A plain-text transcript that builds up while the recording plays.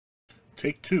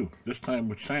Take two, this time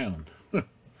with sound.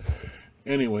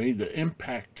 Anyway, the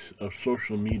impact of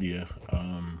social media.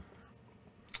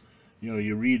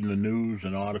 You read in the news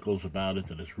and articles about it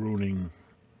that it's ruining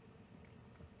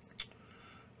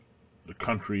the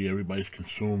country. Everybody's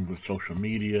consumed with social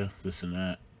media, this and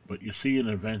that. But you see an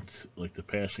event like the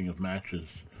passing of Matches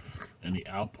and the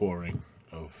outpouring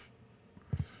of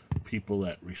people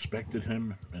that respected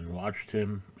him and watched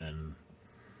him, and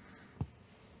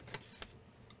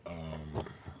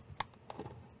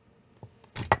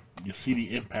you see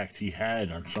the impact he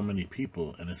had on so many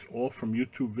people, and it's all from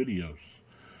YouTube videos.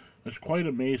 It's quite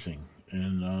amazing,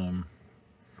 and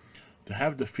to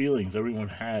have the feelings everyone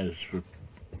has for,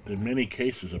 in many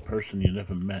cases, a person you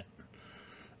never met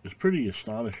is pretty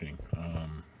astonishing.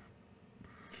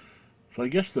 So I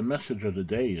guess the message of the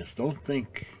day is, don't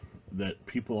think that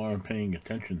people aren't paying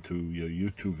attention to your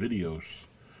YouTube videos,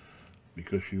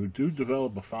 because you do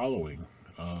develop a following.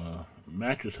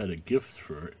 Matches had a gift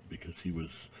for it because he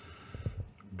was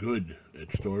good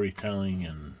at storytelling,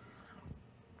 and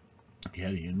he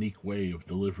had a unique way of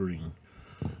delivering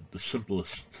the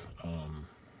simplest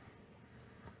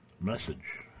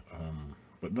message.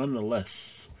 But nonetheless,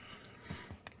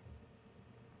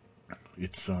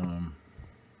 it's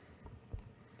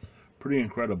pretty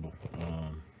incredible.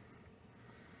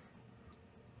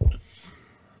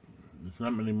 There's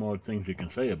not many more things you can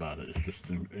say about it. It's just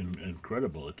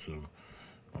incredible. It's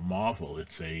a marvel.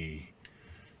 It's a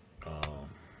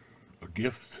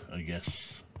gift, I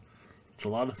guess. It's a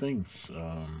lot of things.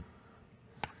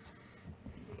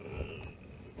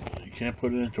 You can't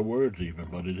put it into words even,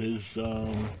 but it is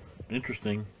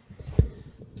interesting,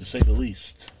 to say the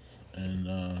least.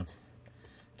 And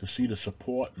to see the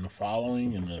support and the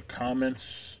following and the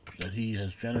comments that he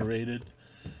has generated,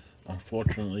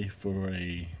 unfortunately for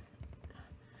a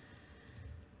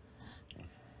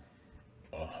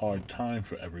hard time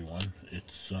for everyone,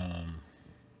 it's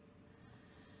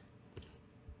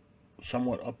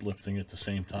somewhat uplifting at the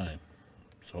same time.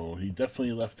 So he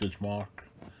definitely left his mark.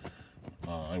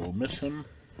 I will miss him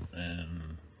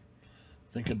and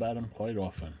think about him quite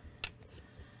often.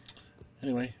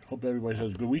 Anyway, hope everybody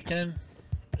has a good weekend,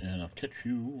 and I'll catch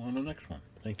you on the next one.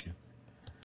 Thank you.